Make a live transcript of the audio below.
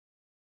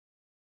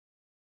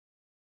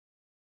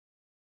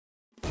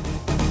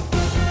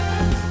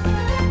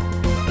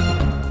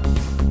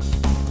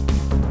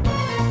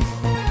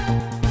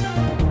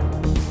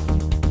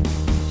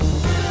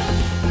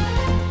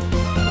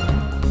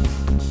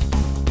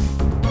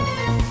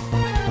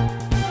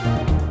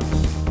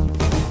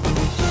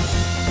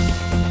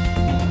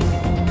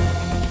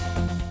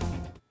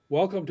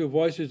Welcome to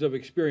Voices of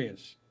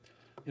Experience.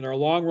 In our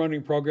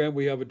long-running program,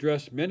 we have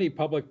addressed many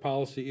public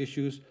policy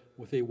issues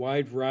with a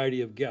wide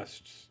variety of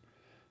guests.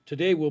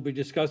 Today, we'll be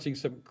discussing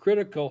some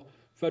critical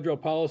federal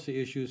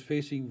policy issues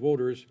facing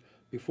voters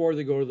before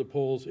they go to the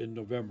polls in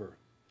November.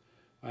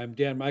 I'm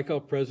Dan Mikel,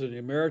 President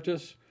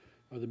Emeritus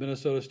of the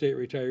Minnesota State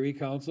Retiree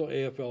Council,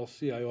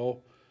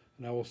 afl-cio,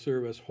 and I will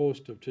serve as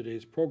host of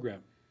today's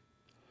program.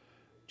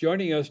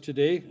 Joining us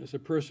today is a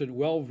person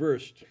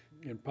well-versed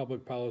in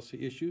public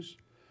policy issues.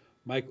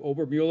 Mike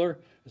Obermuller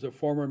is a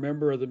former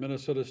member of the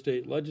Minnesota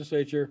State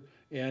Legislature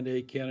and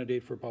a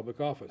candidate for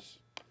public office.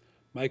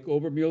 Mike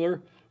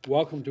Obermuller,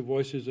 welcome to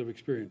Voices of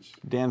Experience.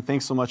 Dan,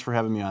 thanks so much for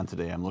having me on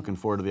today. I'm looking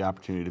forward to the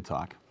opportunity to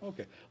talk.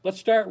 Okay, let's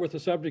start with the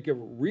subject of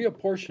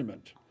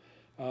reapportionment.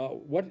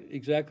 What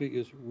exactly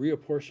is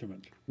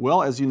reapportionment?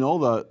 Well, as you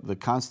know, the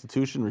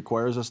Constitution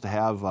requires us to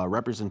have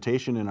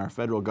representation in our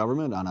federal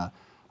government on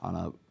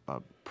a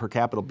per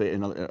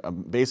capita a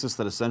basis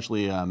that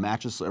essentially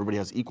matches, so everybody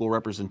has equal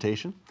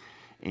representation.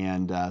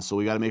 And so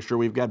we got to make sure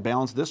we've got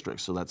balanced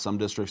districts so that some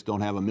districts don't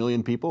have 1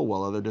 million people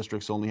while other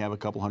districts only have a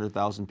couple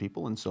 100,000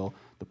 people. And so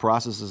the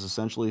process is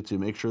essentially to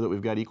make sure that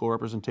we've got equal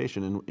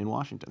representation in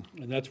Washington.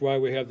 And that's why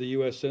we have the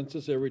U.S.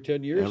 Census every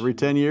 10 years? Every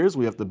 10 years,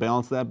 we have to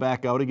balance that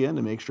back out again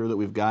to make sure that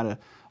we've got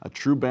a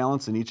true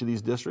balance in each of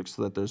these districts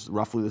so that there's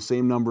roughly the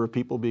same number of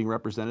people being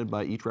represented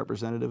by each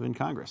representative in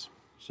Congress.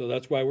 So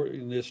that's why we're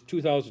in this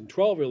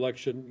 2012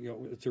 election,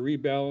 it's a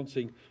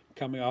rebalancing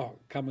coming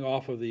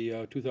off of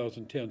the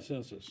 2010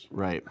 census.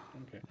 Right.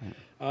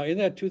 Okay. In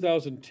that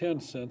 2010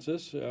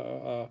 census,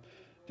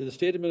 did the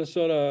state of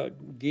Minnesota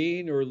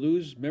gain or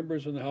lose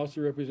members in the House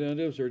of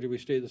Representatives, or did we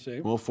stay the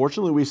same? Well,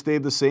 fortunately, we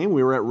stayed the same.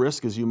 We were at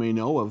risk, as you may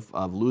know,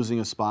 of losing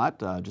a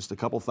spot. Just a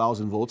couple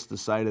thousand votes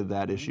decided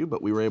that issue,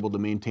 but we were able to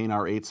maintain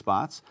our 8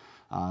 spots,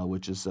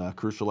 which is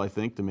crucial, I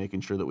think, to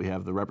making sure that we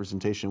have the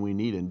representation we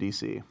need in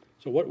D.C.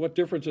 So what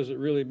difference does it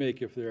really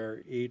make if there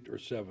are 8 or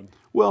 7?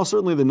 Well,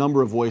 certainly the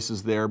number of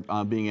voices there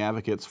being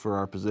advocates for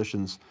our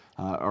positions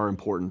are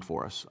important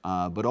for us.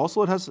 But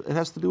also it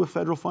has to do with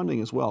federal funding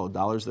as well.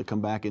 Dollars that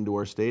come back into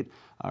our state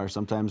are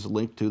sometimes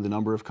linked to the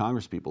number of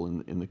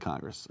congresspeople in the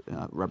Congress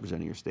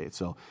representing your state.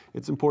 So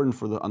it's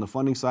important on the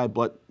funding side,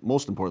 but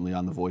most importantly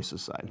on the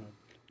voices side.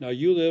 Now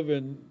you live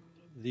in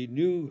the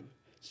new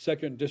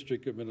 2nd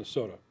District of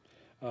Minnesota.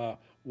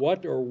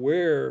 What or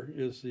where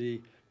is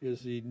the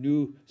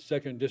new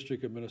 2nd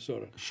District of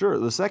Minnesota? Sure.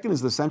 The 2nd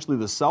is essentially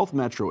the South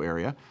Metro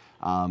area.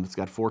 It's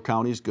got 4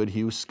 counties,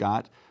 Goodhue,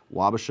 Scott,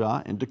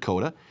 Wabasha, and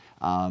Dakota.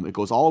 It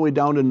goes all the way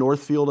down to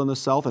Northfield on the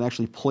south, and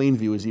actually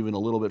Plainview is even a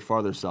little bit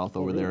farther south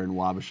over there in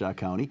Wabasha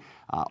County.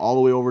 All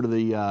the way over to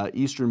the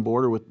eastern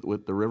border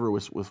with the river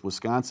with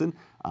Wisconsin.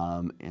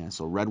 And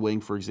so Red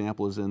Wing, for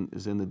example, is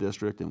in the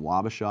district, in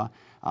Wabasha.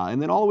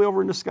 And then all the way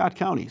over into Scott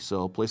County.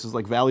 So places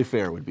like Valley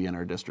Fair would be in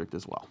our district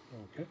as well.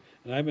 Okay.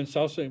 And I'm in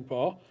South St.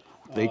 Paul.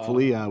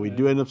 Thankfully, we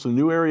do end up some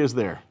new areas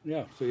there.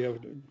 Yeah, so you have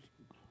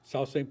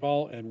South St.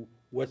 Paul and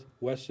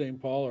West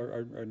St. Paul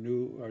are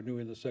new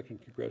in the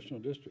 2nd Congressional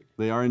District.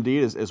 They are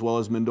indeed, as well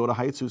as Mendota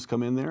Heights, who's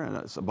come in there. And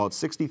it's about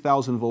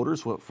 60,000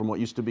 voters from what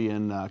used to be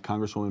in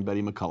Congresswoman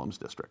Betty McCollum's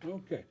district.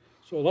 Okay,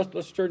 so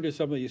let's turn to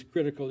some of these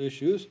critical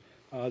issues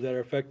that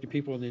are affecting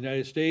people in the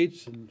United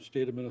States and the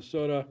state of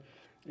Minnesota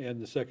and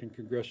the 2nd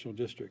Congressional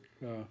District.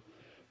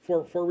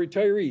 For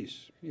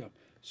retirees,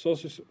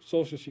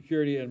 Social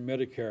Security and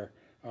Medicare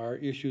are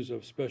issues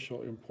of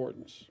special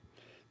importance.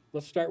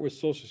 Let's start with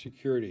Social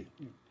Security.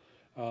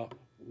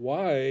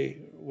 Why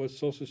was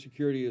Social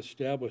Security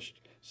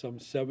established some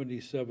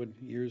 77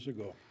 years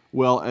ago?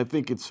 Well, I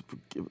think it's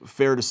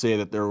fair to say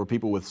that there were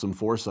people with some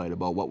foresight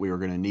about what we were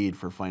going to need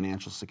for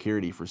financial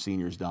security for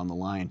seniors down the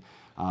line.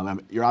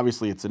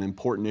 Obviously, it's an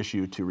important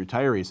issue to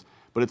retirees,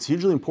 but it's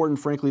hugely important,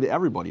 frankly, to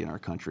everybody in our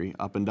country,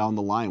 up and down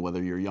the line,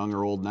 whether you're young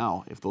or old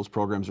now. If those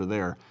programs are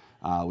there,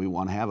 we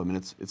want to have them. And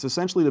it's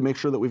essentially to make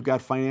sure that we've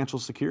got financial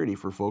security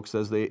for folks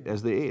as they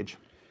age.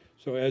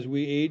 So as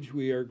we age,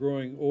 we are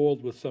growing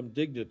old with some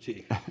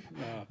dignity.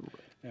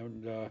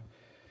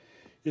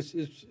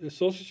 Is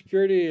Social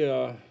Security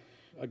a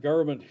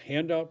government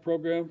handout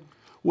program?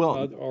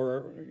 Well,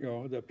 or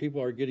that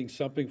people are getting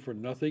something for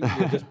nothing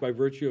just by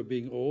virtue of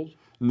being old?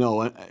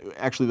 No,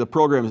 actually the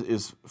program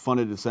is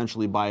funded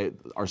essentially by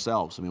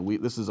ourselves. I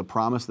mean, this is a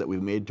promise that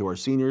we've made to our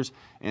seniors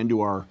and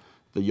to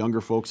the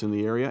younger folks in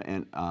the area,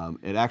 and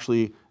it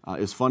actually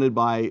is funded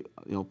by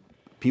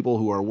people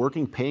who are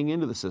working, paying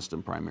into the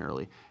system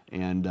primarily,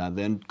 and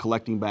then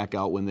collecting back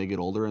out when they get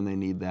older and they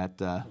need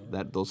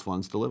those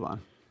funds to live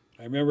on.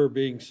 I remember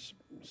being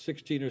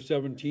 16 or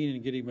 17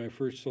 and getting my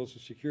first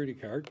Social Security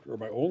card, or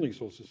my only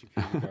Social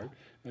Security card,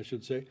 I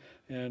should say,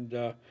 and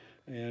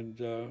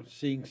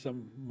seeing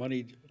some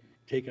money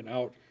taken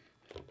out,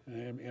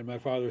 and my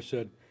father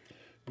said,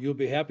 "You'll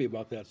be happy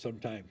about that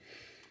sometime."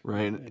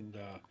 Right. And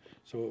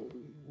so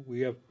we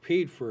have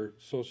paid for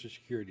Social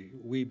Security,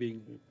 we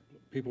being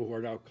people who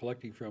are now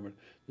collecting from it.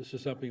 This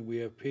is something we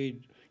have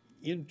paid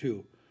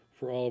into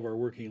for all of our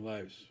working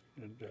lives.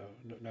 And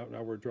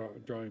now we're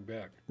drawing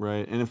back.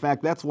 Right, and in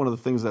fact, that's one of the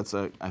things that's,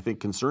 I think,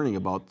 concerning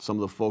about some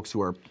of the folks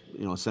who are,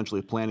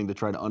 essentially planning to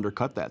try to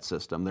undercut that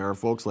system. There are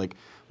folks like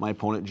my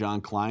opponent,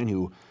 John Klein,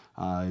 who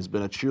has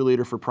been a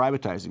cheerleader for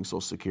privatizing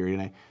Social Security,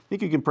 and I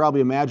think you can probably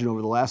imagine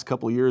over the last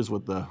couple of years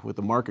with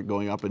the market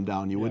going up and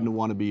down, you wouldn't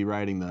want to be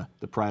riding the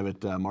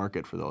private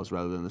market for those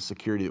rather than the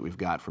security that we've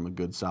got from a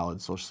good,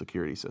 solid Social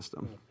Security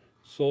system.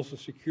 Social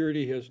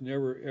Security has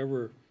never,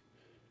 ever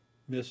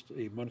missed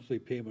a monthly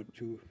payment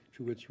to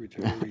its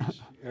retirees,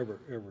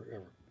 ever.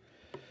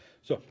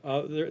 So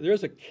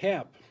there's a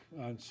cap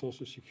on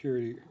Social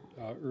Security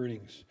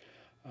earnings.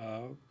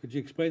 Could you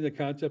explain the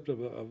concept of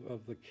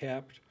the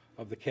cap?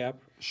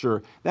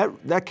 Sure.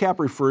 That cap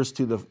refers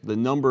to the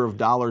number of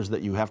dollars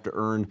that you have to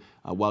earn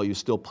while you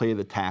still pay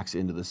the tax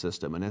into the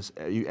system. And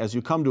as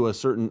you come to a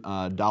certain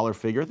dollar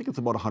figure, I think it's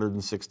about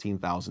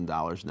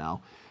 $116,000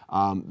 now,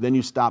 then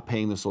you stop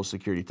paying the Social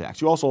Security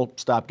tax. You also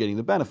stop getting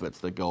the benefits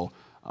that go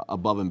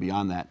above and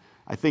beyond that.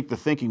 I think the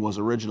thinking was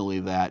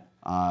originally that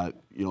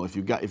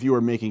if you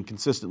were making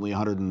consistently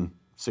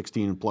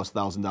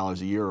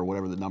 $116,000+ a year or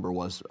whatever the number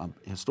was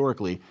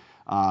historically,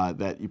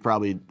 that you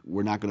probably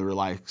were not going to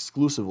rely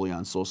exclusively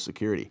on Social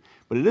Security.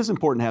 But it is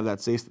important to have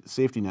that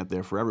safety net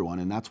there for everyone,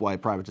 and that's why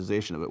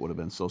privatization of it would have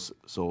been so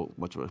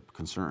much of a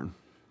concern.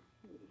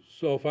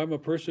 So if I'm a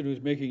person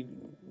who's making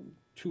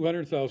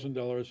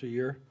 $200,000 a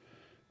year,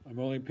 I'm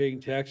only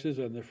paying taxes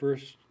on the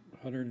first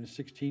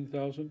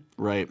 $116,000.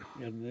 Right.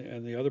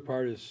 And the other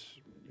part is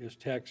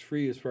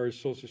tax-free as far as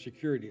Social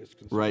Security is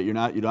concerned. Right. You're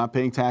not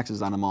paying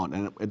taxes on amount,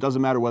 and it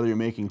doesn't matter whether you're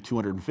making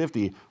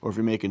 $250,000 or if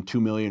you're making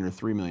 $2 million or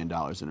 $3 million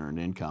in earned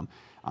income.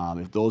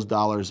 If those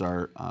dollars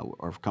are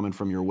coming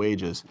from your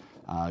wages,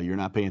 you're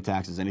not paying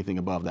taxes anything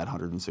above that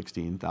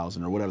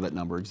 $116,000 or whatever that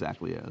number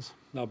exactly is.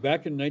 Now,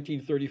 back in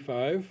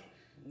 1935,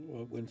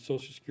 when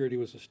Social Security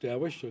was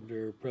established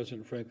under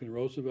President Franklin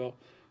Roosevelt,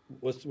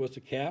 what's the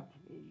cap?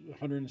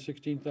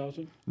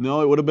 116,000?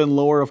 No, it would have been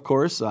lower, of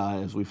course,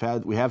 as we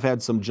have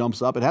had some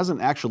jumps up. It hasn't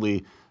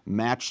actually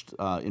matched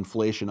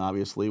inflation,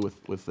 obviously,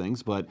 with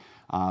things, but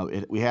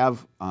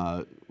that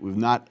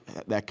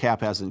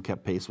cap hasn't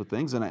kept pace with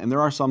things, and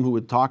there are some who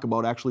would talk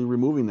about actually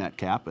removing that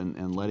cap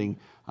and letting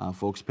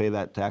folks pay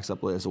that tax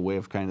up as a way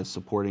of kind of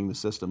supporting the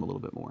system a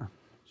little bit more.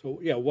 So,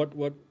 yeah, what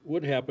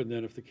would happen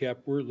then if the cap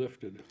were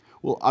lifted?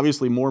 Well,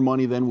 obviously more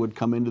money then would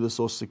come into the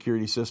Social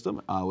Security system,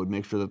 would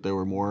make sure that there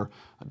were more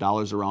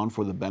dollars around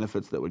for the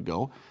benefits that would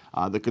go.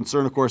 The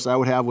concern, of course, I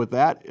would have with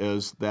that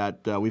is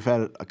that we've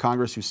had a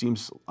Congress who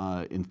seems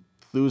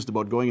enthused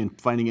about going and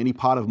finding any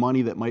pot of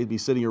money that might be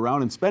sitting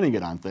around and spending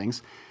it on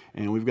things.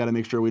 And we've got to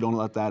make sure we don't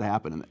let that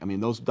happen. I mean,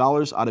 those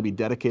dollars ought to be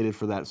dedicated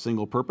for that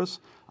single purpose.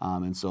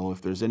 And so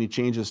if there's any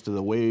changes to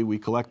the way we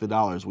collect the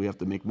dollars, we have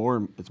to make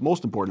more. It's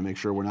most important to make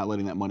sure we're not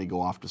letting that money go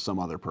off to some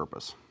other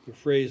purpose. The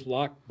phrase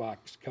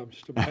lockbox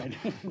comes to mind.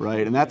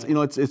 Right, and that's,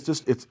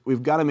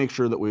 we've got to make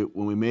sure that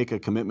when we make a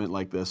commitment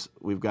like this,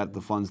 we've got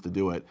the funds to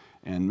do it.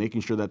 And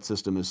making sure that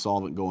system is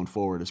solvent going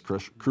forward is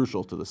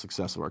crucial to the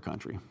success of our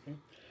country. Okay.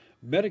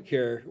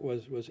 Medicare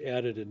was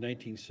added in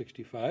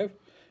 1965.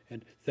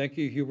 And thank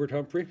you, Hubert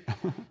Humphrey,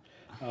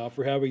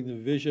 for having the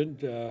vision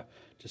to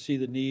see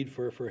the need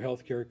for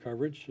health care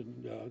coverage.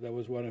 And that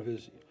was one of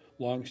his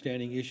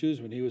long-standing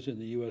issues when he was in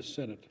the U.S.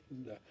 Senate.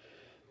 And,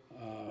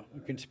 I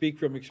can speak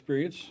from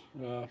experience.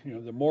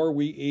 The more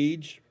we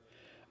age,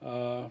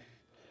 the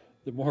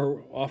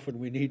more often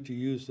we need to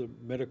use the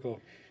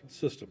medical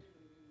system.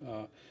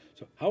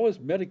 So how is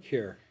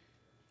Medicare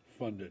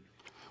funded?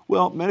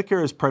 Well,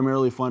 Medicare is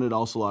primarily funded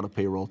also out of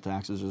payroll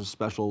taxes. There's a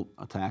special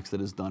tax that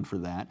is done for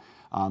that.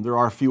 There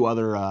are a few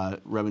other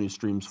revenue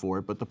streams for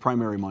it, but the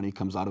primary money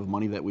comes out of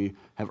money that we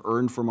have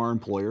earned from our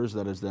employers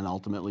that is then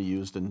ultimately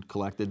used and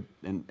collected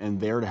and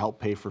there to help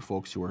pay for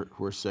folks who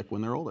are sick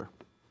when they're older.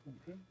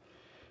 Okay.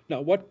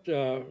 Now, what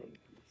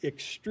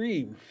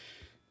extreme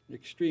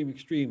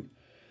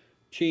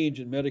change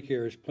in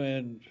Medicare is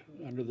planned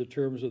under the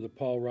terms of the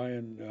Paul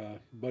Ryan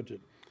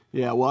budget?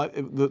 Yeah, well,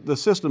 the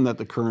system that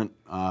the current,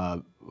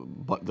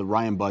 the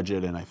Ryan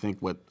budget and I think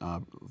what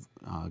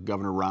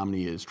Governor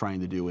Romney is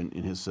trying to do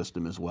in his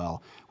system as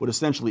well, would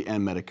essentially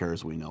end Medicare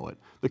as we know it.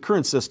 The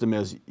current system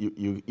is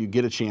you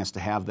get a chance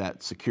to have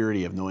that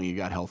security of knowing you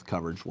got health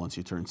coverage once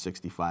you turn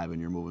 65 and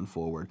you're moving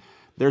forward.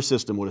 Their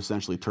system would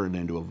essentially turn it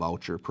into a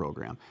voucher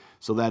program,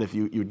 so that if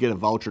you'd get a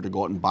voucher to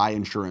go out and buy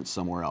insurance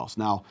somewhere else.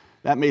 Now,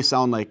 that may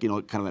sound like,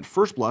 kind of at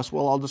first blush,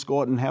 well, I'll just go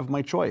out and have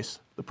my choice.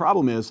 The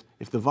problem is,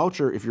 if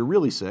you're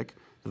really sick,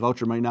 the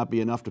voucher might not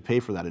be enough to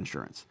pay for that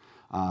insurance.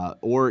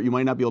 Or you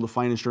might not be able to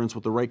find insurance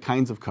with the right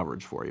kinds of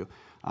coverage for you.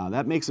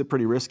 That makes it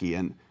pretty risky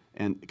and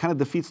kind of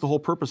defeats the whole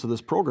purpose of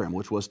this program,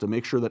 which was to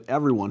make sure that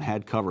everyone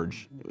had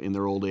coverage in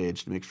their old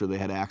age, to make sure they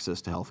had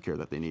access to health care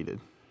that they needed.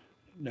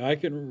 Now, I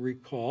can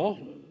recall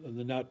in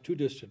the not too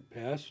distant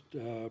past,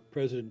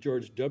 President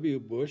George W.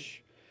 Bush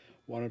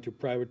wanted to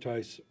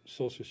privatize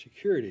Social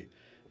Security,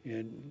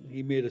 and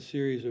he made a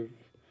series of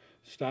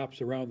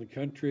stops around the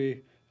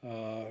country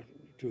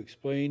to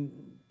explain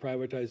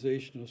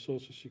privatization of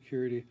Social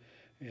Security,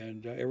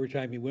 And every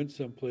time he went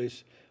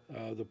someplace,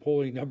 the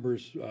polling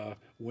numbers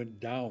went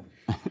down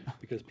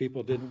because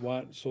people didn't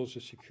want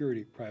Social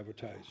Security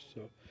privatized.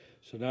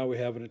 So now we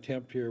have an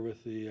attempt here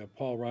with the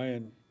Paul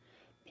Ryan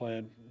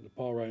plan, the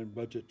Paul Ryan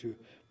budget, to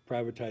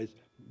privatize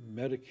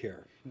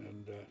Medicare,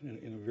 and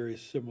in a very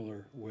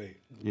similar way.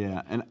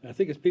 Yeah, and I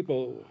think as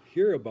people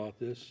hear about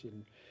this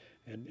and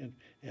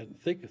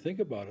think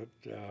about it,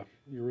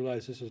 you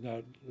realize this is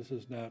not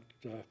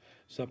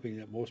something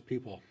that most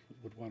people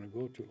would want to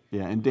go to.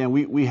 yeah, and Dan,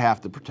 we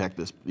have to protect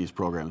these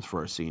programs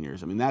for our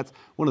seniors. I mean, that's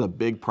one of the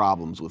big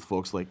problems with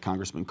folks like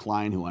Congressman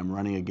Klein, who I'm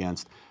running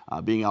against,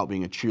 being a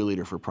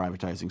cheerleader for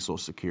privatizing Social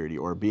Security,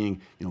 or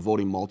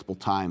voting multiple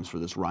times for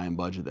this Ryan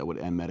budget that would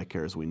end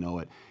Medicare as we know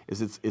it.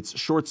 It's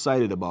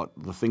short-sighted about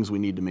the things we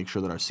need to make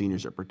sure that our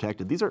seniors are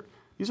protected. These are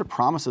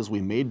promises we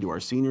made to our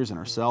seniors and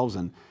ourselves,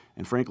 and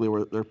frankly,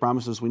 they're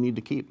promises we need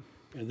to keep.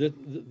 And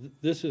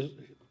this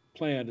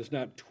plan is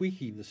not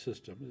tweaking the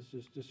system.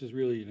 This is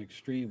really an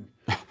extreme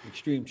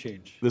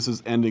change. This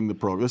is ending the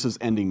program. This is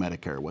ending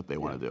Medicare, what they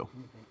want to do.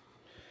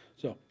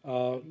 So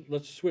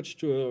let's switch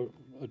to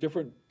a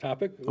different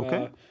topic,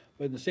 Okay.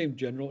 but in the same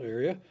general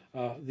area.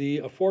 The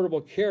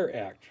Affordable Care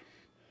Act,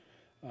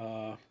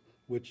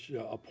 which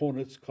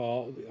opponents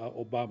call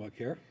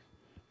Obamacare,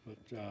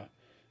 but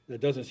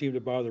that doesn't seem to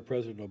bother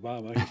President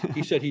Obama.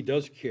 He said he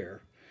does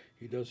care.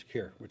 He does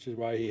care, which is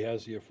why he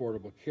has the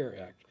Affordable Care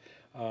Act.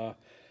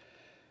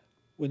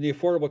 When the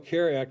Affordable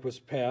Care Act was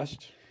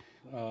passed,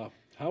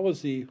 how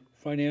was the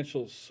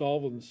financial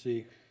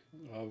solvency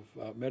of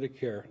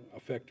Medicare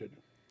affected?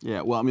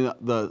 Yeah, well, I mean,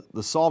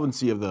 the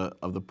solvency of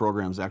the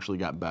programs actually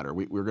got better.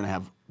 We're going to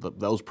have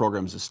those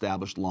programs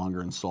established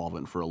longer and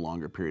solvent for a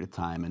longer period of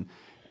time,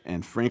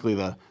 and frankly,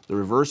 the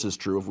reverse is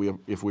true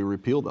if we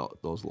repeal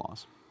those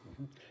laws.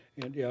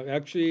 Mm-hmm. And yeah,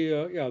 actually,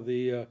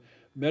 the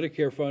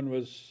Medicare fund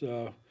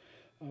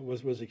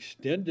was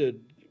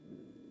extended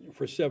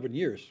for 7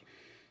 years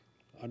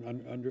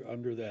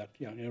under that.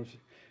 Yeah, and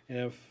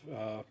if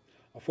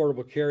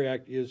Affordable Care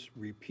Act is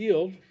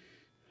repealed,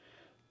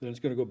 then it's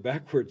going to go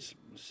backwards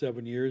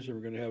 7 years, and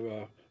we're going to have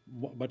a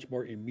much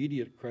more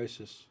immediate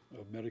crisis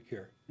of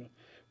Medicare. We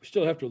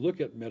still have to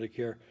look at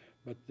Medicare,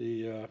 but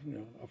the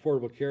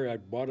Affordable Care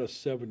Act bought us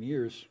 7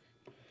 years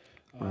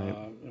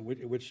in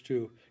which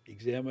to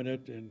examine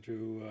it and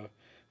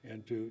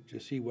to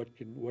see what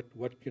can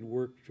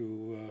work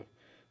to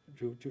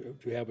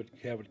have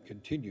it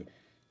continue.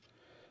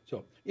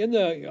 So in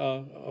the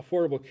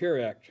Affordable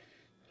Care Act,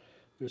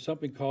 there's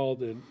something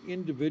called an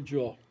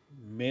individual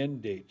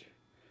mandate.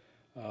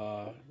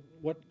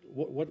 What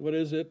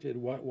is it,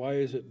 and why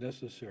is it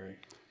necessary?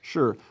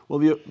 Sure. Well,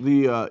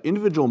 the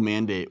individual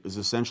mandate is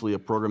essentially a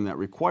program that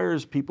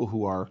requires people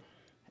who are,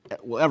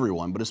 well,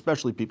 everyone, but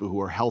especially people who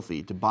are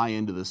healthy, to buy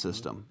into the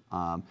system.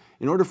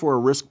 In order for a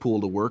risk pool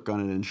to work on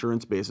an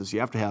insurance basis, you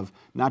have to have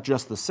not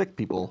just the sick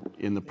people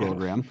in the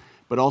program,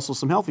 but also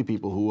some healthy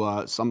people who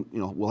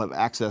will have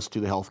access to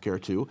the health care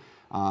too.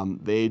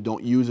 They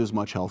don't use as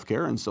much health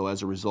care, and so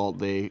as a result,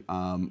 they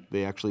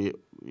actually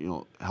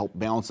help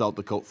balance out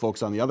the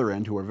folks on the other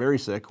end who are very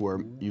sick, who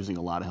are using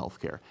a lot of health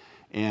care.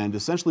 And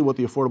essentially what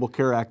the Affordable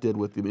Care Act did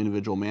with the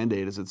individual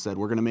mandate is it said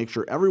we're going to make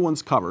sure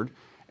everyone's covered,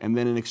 and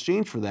then in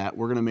exchange for that,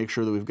 we're going to make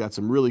sure that we've got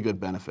some really good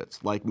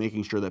benefits, like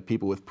making sure that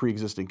people with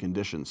pre-existing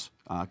conditions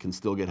can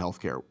still get health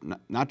care,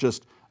 not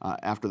just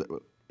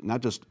not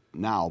just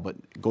now, but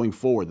going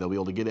forward, they'll be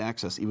able to get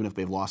access even if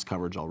they've lost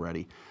coverage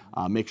already.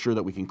 Make sure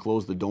that we can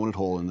close the donut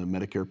hole in the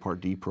Medicare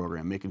Part D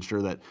program, making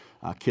sure that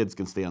kids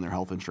can stay on their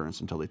health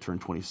insurance until they turn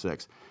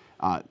 26.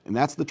 And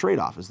that's the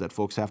trade-off, is that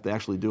folks have to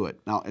actually do it.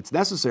 Now, it's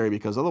necessary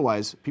because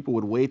otherwise people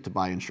would wait to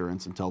buy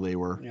insurance until they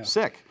were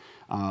sick.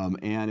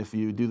 And if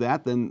you do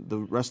that, then the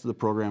rest of the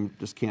program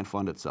just can't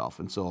fund itself.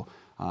 And so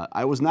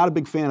I was not a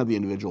big fan of the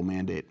individual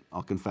mandate,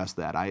 I'll confess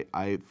that.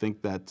 I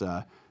think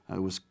that it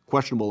was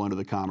questionable under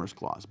the Commerce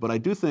Clause. But I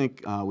do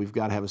think we've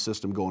got to have a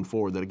system going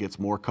forward that it gets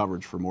more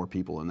coverage for more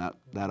people, and that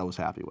I was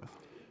happy with.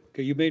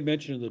 Okay, you made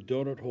mention of the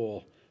donut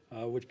hole.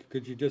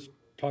 Could you just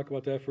talk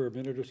about that for a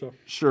minute or so?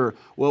 Sure.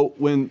 Well,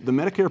 when the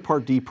Medicare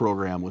Part D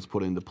program was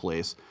put into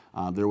place,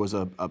 there was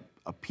a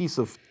piece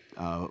of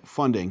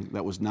funding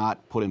that was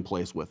not put in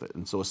place with it.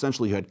 And so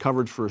essentially you had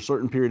coverage for a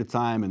certain period of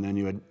time, and then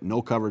you had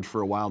no coverage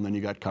for a while, and then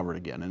you got covered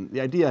again. And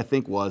the idea, I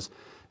think, was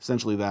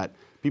essentially that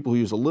people who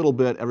use a little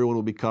bit, everyone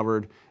will be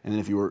covered, and then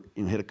if you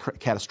hit a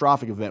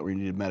catastrophic event where you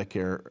needed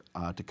Medicare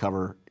to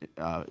cover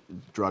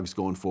drugs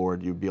going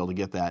forward, you'd be able to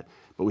get that.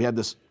 But we had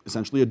this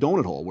essentially a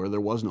donut hole where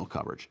there was no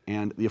coverage.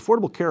 And the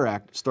Affordable Care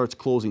Act starts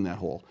closing that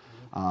hole.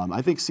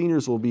 I think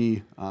seniors will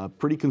be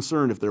pretty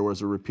concerned if there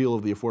was a repeal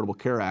of the Affordable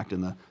Care Act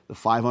and the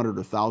 $500 or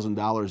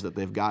 $1,000 that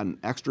they've gotten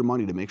extra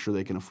money to make sure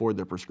they can afford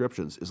their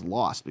prescriptions is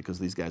lost because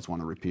these guys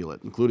want to repeal it,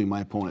 including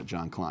my opponent,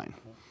 John Klein.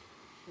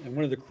 And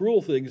one of the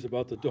cruel things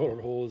about the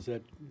donut hole is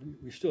that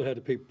we still had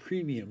to pay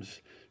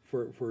premiums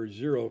for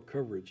zero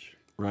coverage.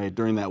 Right,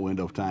 during that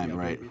window of time,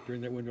 right.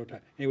 During that window of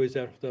time. Anyways,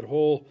 that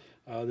whole,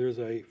 there's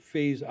a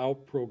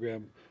phase-out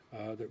program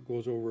that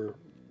goes over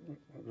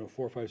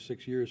 4, 5,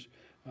 6 years.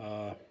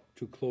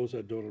 to close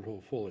that donut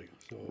hole fully.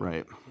 So,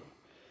 Right.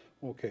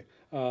 okay.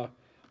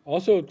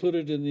 Also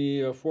included in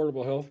the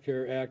Affordable Health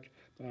Care Act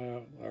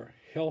are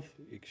health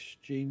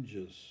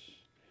exchanges,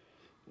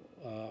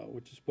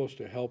 which is supposed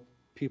to help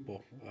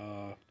people.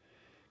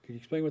 Can you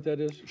explain what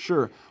that is?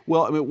 Sure.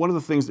 Well, I mean, one of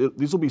the things,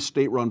 these will be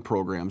state-run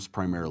programs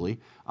primarily.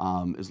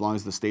 As long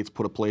as the states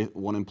put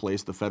one in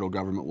place, the federal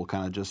government will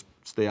kind of just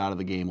stay out of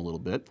the game a little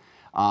bit.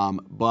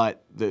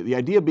 But the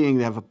idea being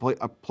to have a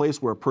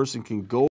place where a person can go